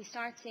 because if we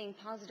start seeing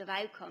positive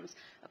outcomes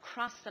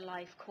across the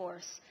life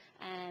course,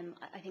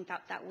 I think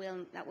that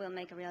will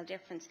make a real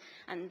difference.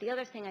 And the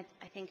other thing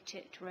I think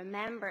to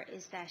remember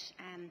is that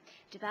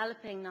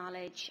developing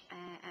knowledge,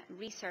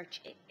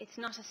 research, it's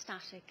not a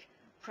static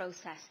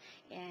process.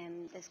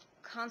 There's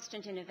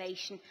constant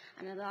innovation,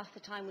 and a lot of the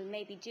time we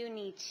maybe do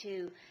need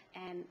to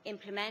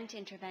implement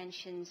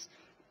interventions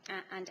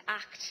and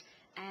act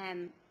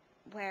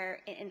where,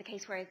 in the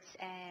case where it's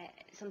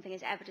something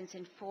is evidence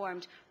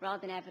informed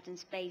rather than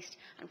evidence based,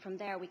 and from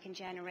there we can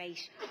generate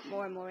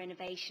more and more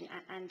innovation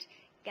and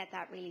get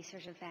that really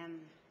sort of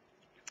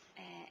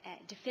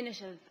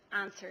definitive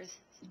answers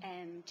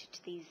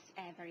to these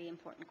very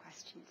important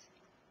questions.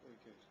 Very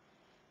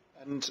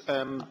good.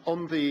 And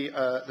on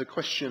the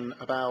question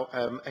about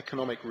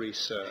economic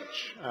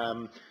research,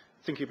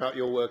 thinking about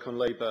your work on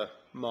labour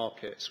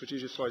markets, would you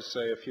just like to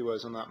say a few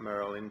words on that,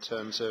 Merel, in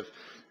terms of,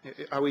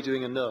 are we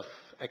doing enough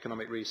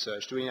economic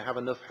research? Do we have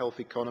enough health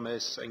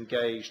economists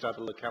engaged at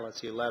a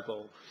locality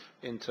level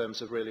in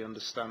terms of really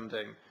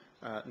understanding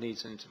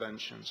needs and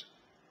interventions?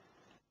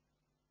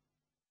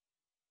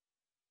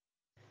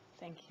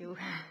 Thank you.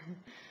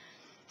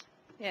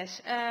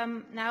 Yes,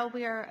 now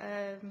we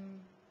are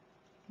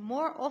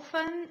more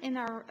often in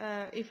our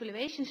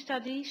evaluation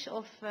studies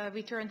of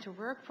return to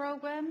work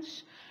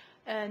programs.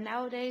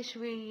 Nowadays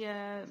we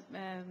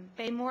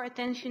pay more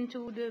attention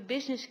to the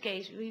business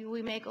case.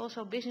 We make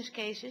also business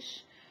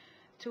cases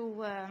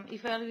to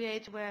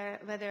evaluate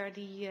whether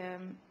the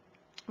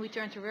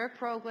return to work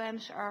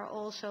programs are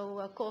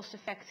also cost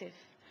effective.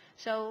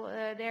 So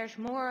there's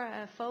more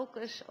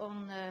focus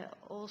on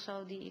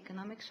also the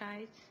economic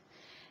side.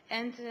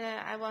 And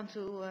I want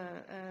to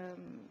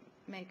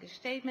make a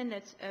statement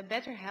that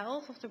better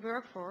health of the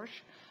workforce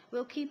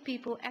will keep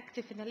people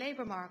active in the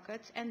labour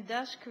market and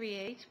thus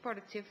create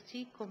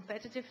productivity,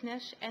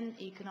 competitiveness and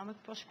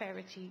economic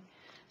prosperity.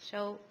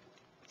 So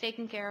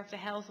taking care of the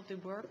health of the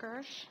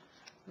workers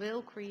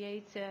will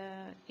create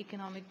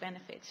economic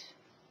benefits.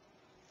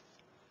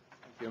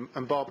 Thank you.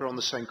 And Barbara on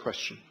the same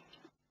question.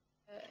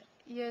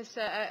 Yes,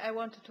 I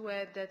wanted to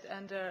add that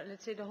under,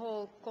 let's say, the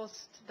whole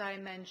cost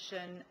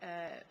dimension,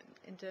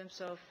 in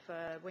terms of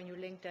when you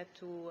link that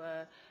to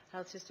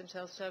health systems,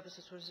 health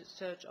services,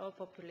 research, or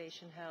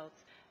population health,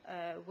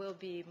 will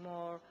be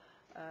more,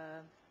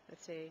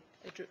 let's say,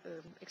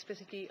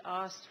 explicitly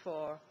asked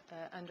for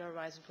under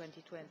Horizon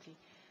 2020.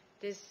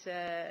 This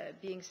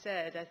being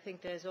said, I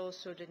think there's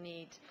also the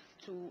need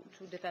to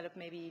develop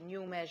maybe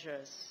new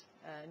measures,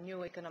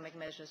 new economic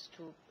measures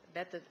to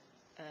better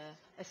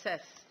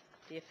assess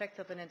the effect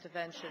of an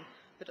intervention,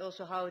 but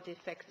also how it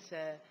affects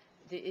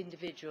the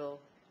individual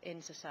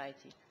in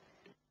society.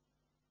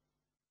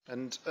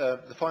 And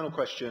the final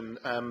question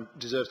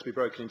deserves to be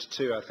broken into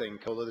two, I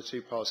think, although the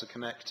two parts are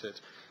connected.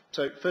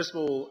 So, first of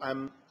all,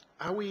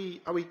 are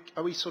we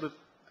sort of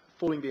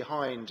falling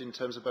behind in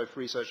terms of both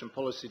research and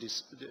policy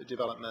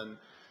development,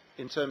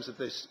 in terms of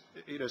this,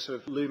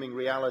 sort of looming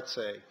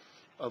reality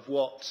of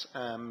what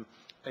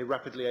a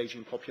rapidly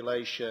aging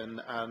population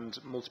and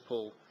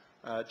multiple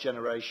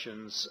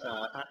generations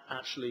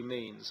actually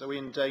means? Are we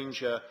in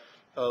danger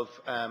of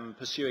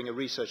pursuing a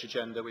research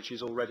agenda which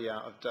is already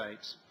out of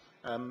date?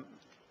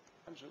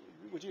 Angela,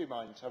 would you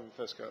mind having the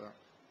first go at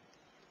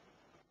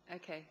that?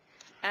 Okay.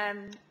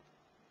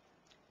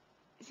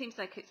 It seems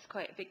like it's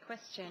quite a big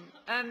question.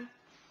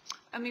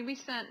 I mean, we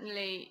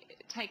certainly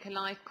take a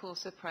life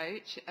course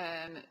approach,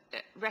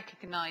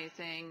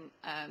 recognising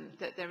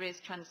that there is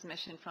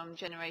transmission from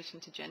generation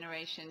to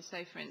generation.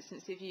 So, for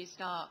instance, if you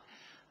start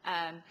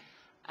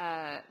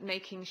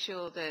making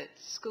sure that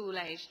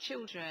school-aged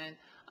children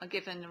are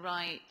given the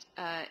right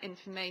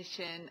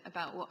information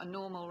about what a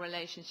normal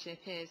relationship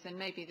is, then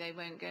maybe they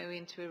won't go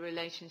into a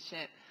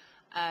relationship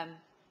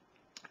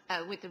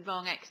with the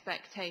wrong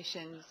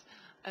expectations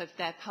of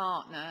their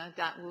partner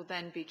that will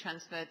then be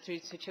transferred through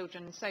to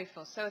children and so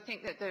forth. So I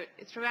think that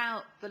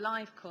throughout the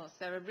life course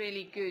there are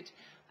really good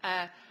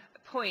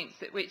points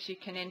at which you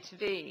can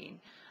intervene.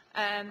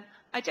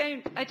 I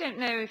don't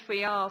know if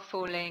we are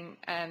falling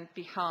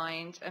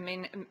behind. I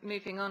mean,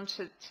 moving on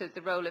to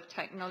the role of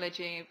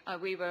technology,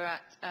 we were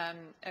at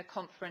a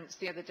conference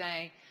the other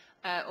day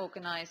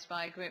organised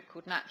by a group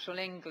called Natural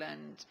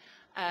England,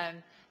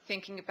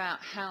 thinking about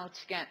how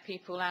to get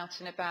people out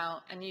and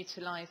about and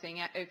utilising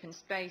open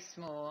space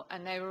more,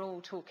 and they were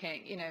all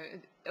talking,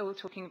 all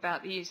talking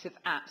about the use of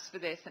apps for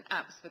this and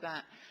apps for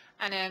that,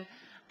 and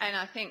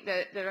I think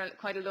that there are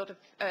quite a lot of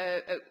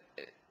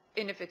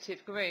innovative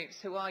groups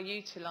who are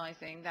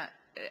utilising that,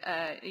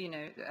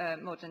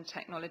 modern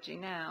technology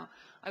now.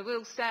 I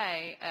will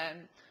say,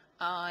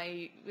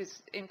 I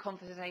was in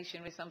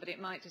conversation with somebody, it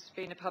might just have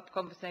been a pub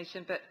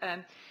conversation, but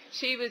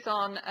she was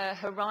on a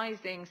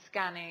Horizon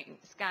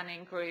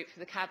scanning group for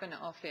the Cabinet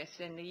Office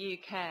in the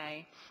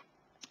UK,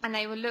 and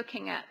they were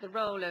looking at the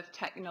role of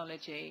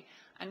technology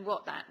and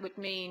what that would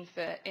mean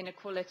for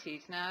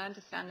inequalities. Now, I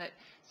understand that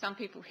some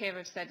people here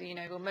have said,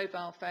 well,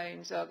 mobile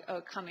phones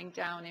are coming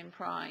down in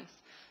price,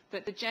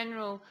 but the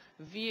general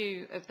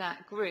view of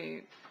that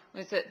group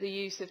was that the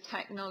use of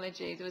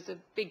technology, there was a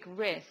big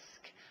risk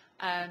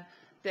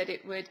that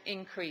it would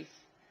increase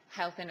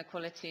health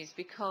inequalities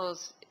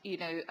because,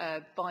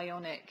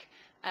 bionic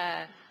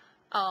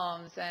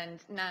arms and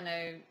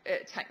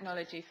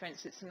nanotechnology, for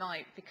instance,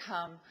 might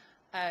become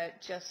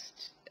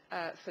just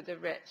for the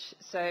rich.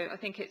 So I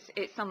think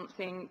it's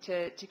something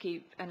to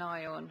keep an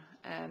eye on.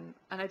 And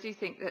I do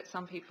think that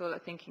some people are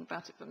thinking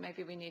about it, but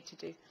maybe we need to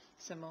do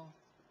some more.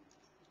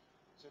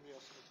 Is anybody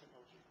else on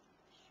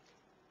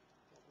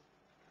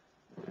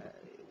the technology?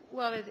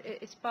 Well,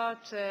 it's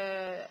part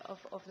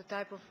of the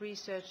type of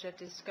research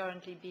that is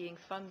currently being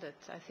funded.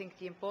 I think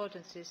the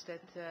importance is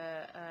that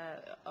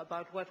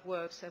about what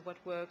works and what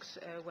works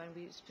when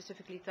we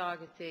specifically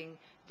targeting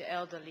the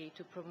elderly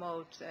to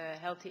promote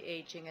healthy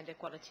aging and the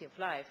quality of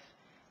life.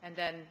 And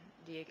then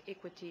the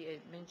equity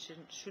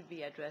mentioned should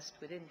be addressed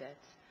within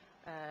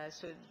that.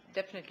 So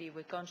definitely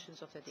we're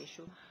conscious of that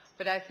issue.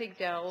 But I think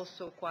there are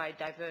also quite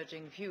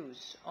diverging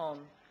views on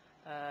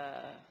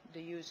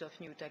the use of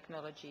new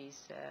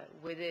technologies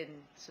within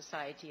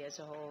society as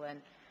a whole, and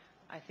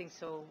I think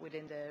so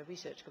within the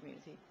research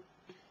community.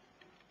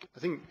 I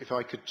think if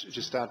I could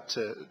just add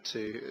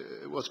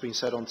to what's been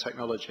said on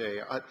technology,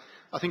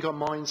 I think our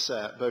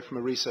mindset, both from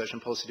a research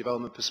and policy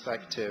development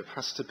perspective,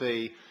 has to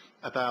be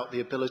about the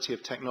ability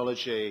of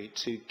technology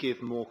to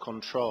give more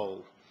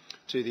control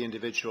to the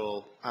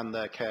individual and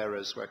their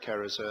carers, where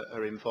carers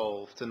are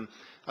involved. And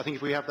I think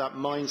if we have that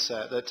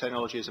mindset that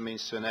technology is a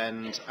means to an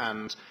end,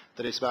 and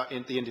that it's about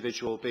the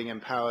individual being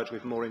empowered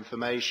with more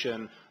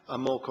information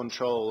and more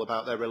control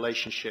about their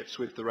relationships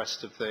with the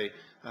rest of the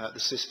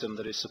system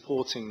that is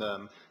supporting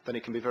them, then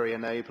it can be very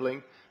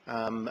enabling.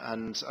 And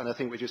I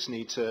think we just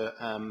need to,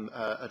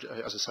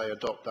 as I say,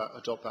 adopt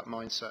that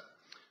mindset.